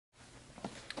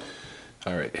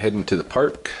All right, heading to the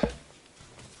park.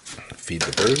 Feed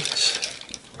the birds.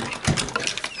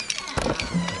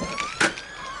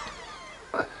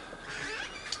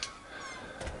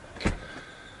 The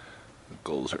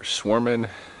gulls are swarming,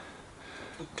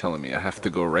 telling me I have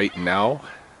to go right now.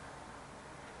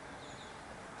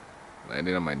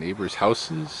 Landing on my neighbors'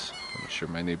 houses. I'm sure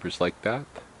my neighbors like that.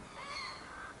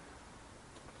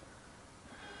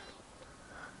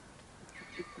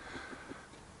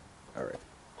 All right,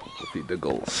 we'll feed the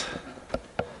gulls.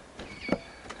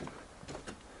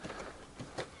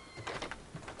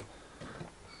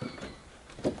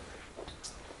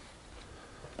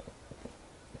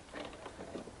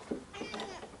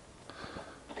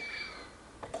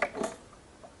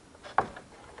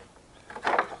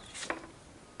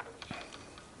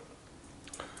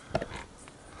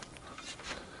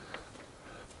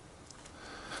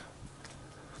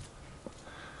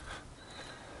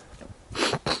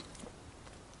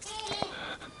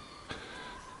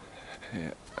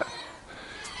 Yeah.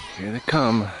 Here they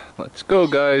come. Let's go,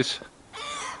 guys.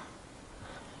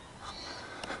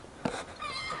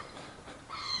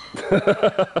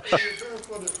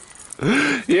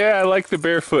 Yeah, I like the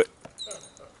barefoot.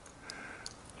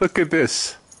 Look at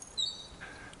this.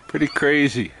 Pretty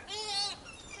crazy.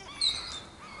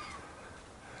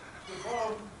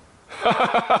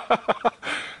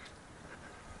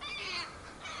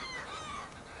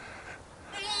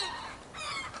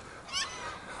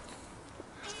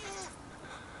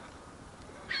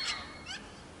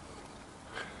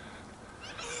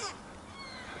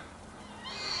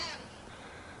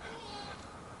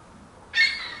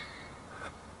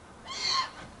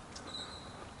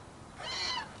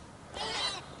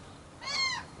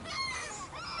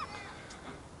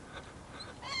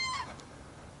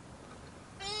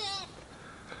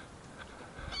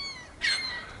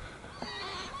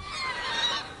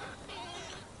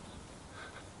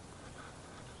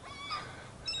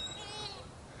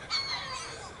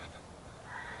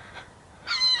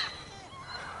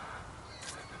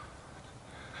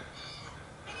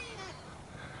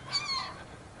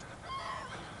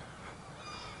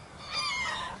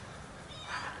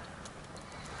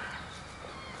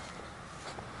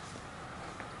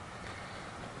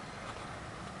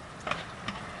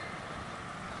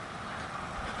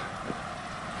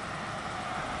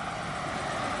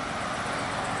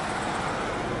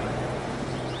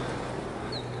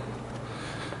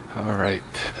 All right,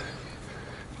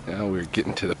 now we're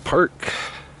getting to the park.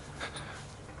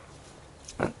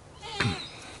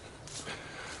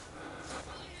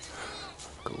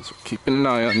 Gulls are keeping an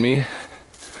eye on me,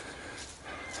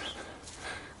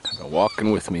 kind of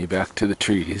walking with me back to the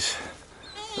trees.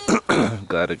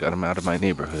 Glad I got them out of my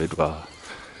neighborhood while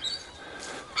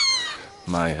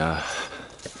my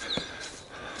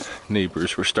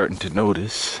neighbors were starting to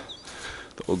notice.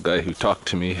 The old guy who talked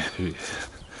to me, who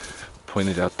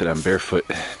pointed out that I'm barefoot,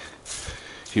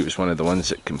 he was one of the ones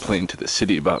that complained to the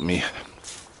city about me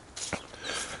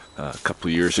a couple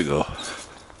of years ago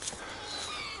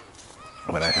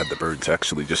when I had the birds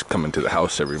actually just come into the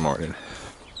house every morning.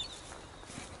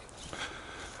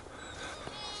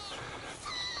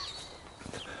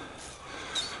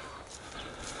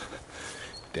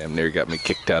 Damn near got me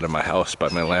kicked out of my house by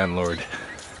my landlord.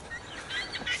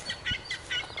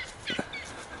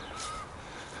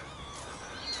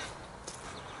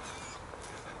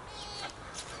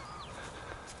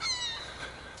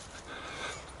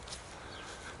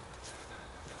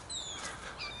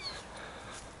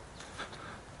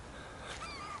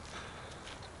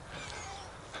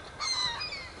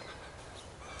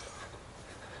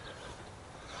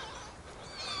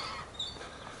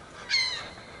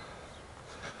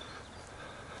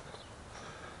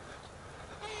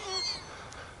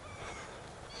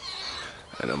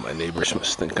 I know my neighbors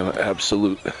must think I'm an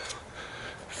absolute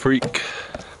freak.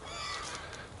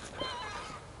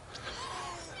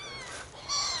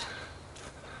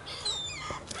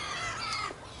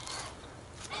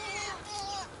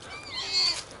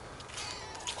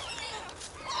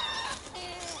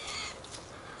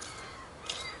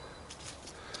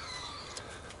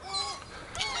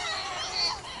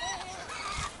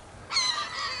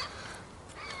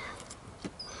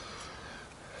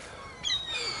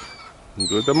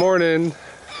 Good morning.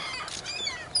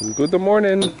 Good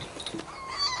morning.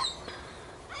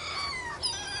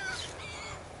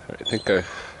 I think I'll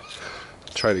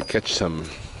try to catch some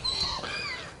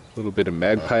little bit of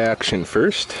magpie action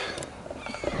first.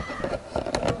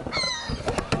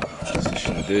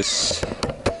 Position this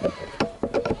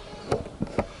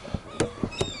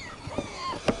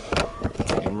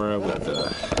camera with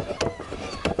the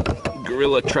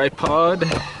Gorilla tripod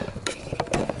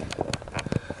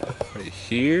right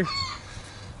here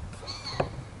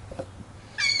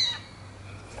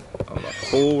on the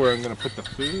hole where I'm going to put the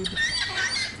food.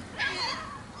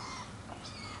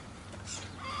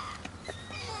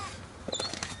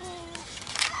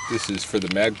 This is for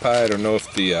the magpie. I don't know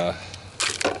if the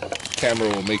camera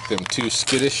will make them too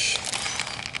skittish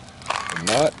or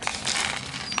not.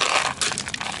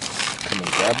 Come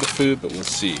and grab the food, but we'll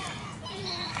see.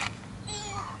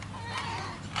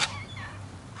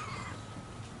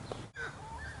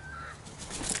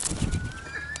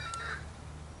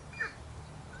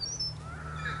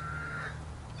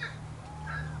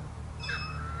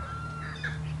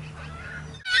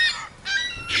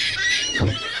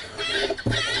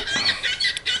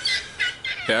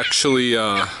 Actually,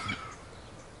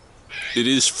 it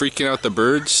is freaking out the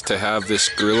birds to have this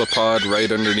gorilla pod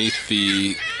right underneath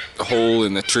the hole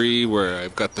in the tree where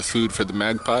I've got the food for the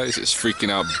magpies. It's freaking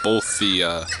out both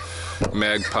the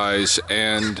magpies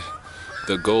and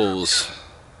the gulls.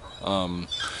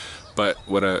 But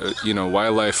what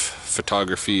wildlife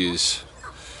photography is,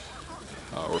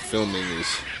 or filming, is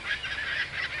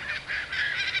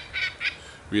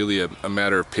really a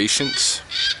matter of patience.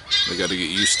 They got to get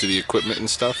used to the equipment and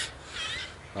stuff.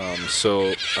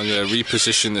 So I'm going to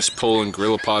reposition this pole and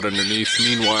gorilla pod underneath.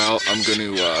 Meanwhile, I'm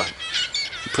going to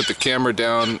put the camera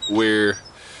down where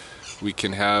we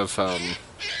can have a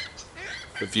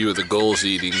view of the gulls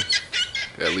eating,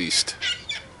 at least.